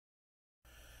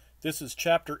This is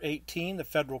Chapter 18, the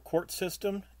Federal Court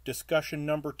System, discussion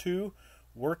number 2,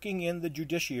 working in the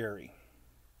judiciary.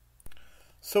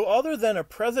 So other than a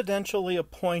presidentially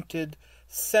appointed,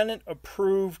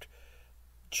 Senate-approved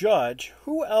judge,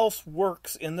 who else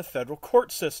works in the federal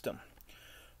court system?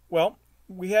 Well,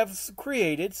 we have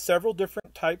created several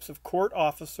different types of court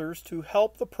officers to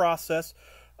help the process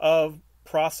of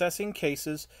processing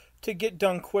cases to get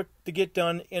done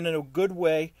in a good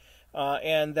way,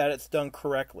 and that it's done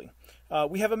correctly.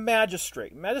 We have a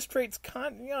magistrate. Magistrate's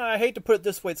I hate to put it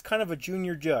this way, it's kind of a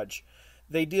junior judge.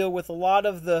 They deal with a lot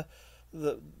of the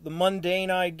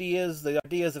mundane ideas, the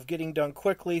ideas of getting done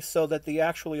quickly, so that the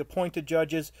actually appointed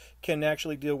judges can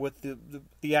actually deal with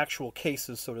the actual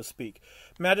cases, so to speak.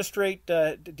 Magistrate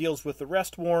deals with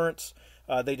arrest warrants.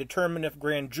 They determine if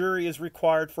grand jury is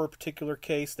required for a particular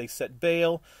case. They set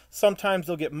bail. Sometimes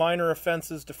they'll get minor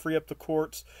offenses to free up the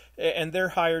courts, and they're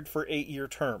hired for 8-year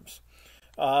terms.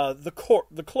 The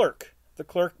clerk. The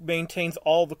clerk maintains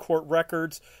all the court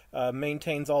records,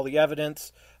 maintains all the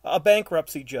evidence. A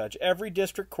bankruptcy judge. Every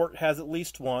district court has at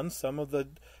least one. Some of the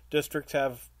districts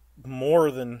have more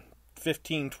than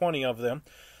 15, 20 of them.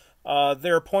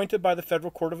 They're appointed by the Federal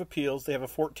Court of Appeals. They have a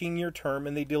 14-year term,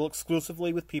 and they deal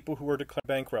exclusively with people who are declared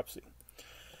bankruptcy.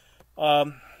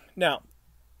 Now,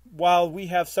 while we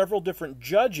have several different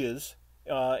judges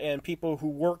and people who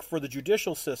work for the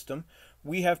judicial system,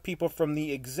 we have people from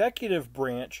the executive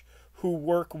branch who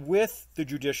work with the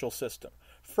judicial system.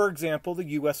 For example, the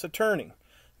U.S. Attorney.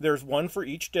 There's one for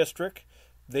each district.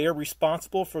 They are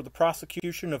responsible for the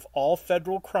prosecution of all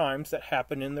federal crimes that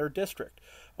happen in their district.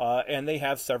 And they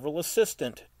have several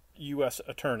assistant U.S.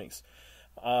 attorneys.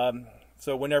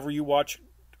 So whenever you watch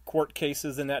court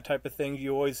cases and that type of thing,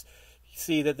 you always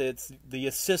see that it's the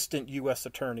assistant U.S.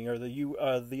 attorney or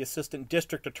the assistant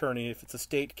district attorney if it's a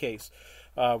state case,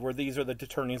 where these are the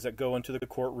attorneys that go into the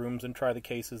courtrooms and try the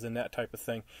cases and that type of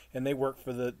thing. And they work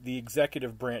for the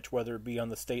executive branch, whether it be on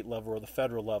the state level or the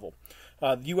federal level.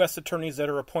 The U.S. attorneys that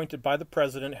are appointed by the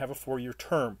president have a 4-year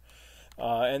term.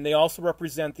 And they also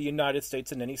represent the United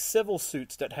States in any civil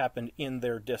suits that happen in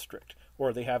their district,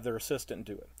 or they have their assistant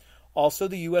do it. Also,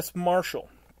 the U.S. Marshal.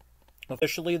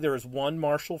 Officially, there is one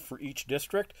marshal for each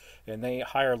district, and they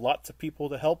hire lots of people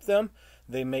to help them.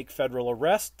 They make federal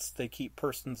arrests. They keep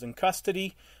persons in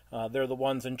custody. They're the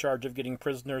ones in charge of getting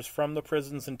prisoners from the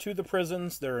prisons into the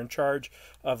prisons. They're in charge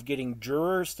of getting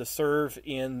jurors to serve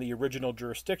in the original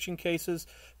jurisdiction cases.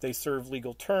 They serve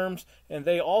legal terms, and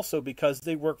they also, because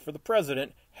they work for the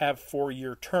president, have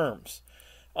 4-year terms.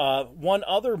 One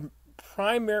other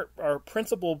primary or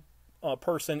principal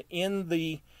person in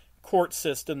the court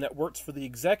system that works for the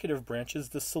executive branch is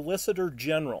the Solicitor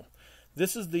General.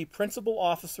 This is the principal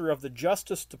officer of the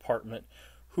Justice Department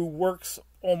who works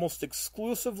almost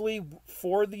exclusively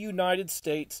for the United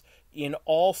States in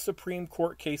all Supreme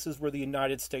Court cases where the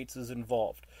United States is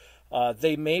involved.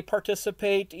 They may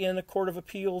participate in the Court of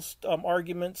Appeals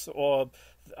arguments, or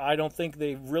I don't think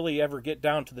they really ever get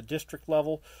down to the district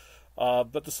level.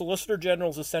 But the Solicitor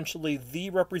General is essentially the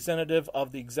representative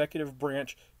of the executive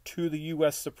branch to the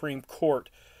U.S. Supreme Court.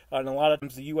 And a lot of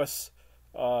times the U.S.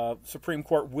 Supreme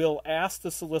Court will ask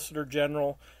the Solicitor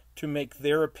General to make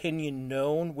their opinion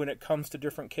known when it comes to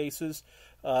different cases.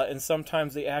 And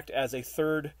sometimes they act as a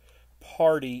third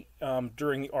party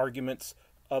during the arguments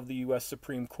of the U.S.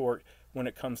 Supreme Court when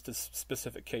it comes to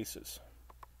specific cases.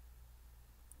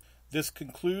 This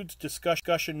concludes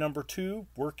discussion number 2,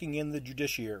 working in the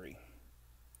judiciary.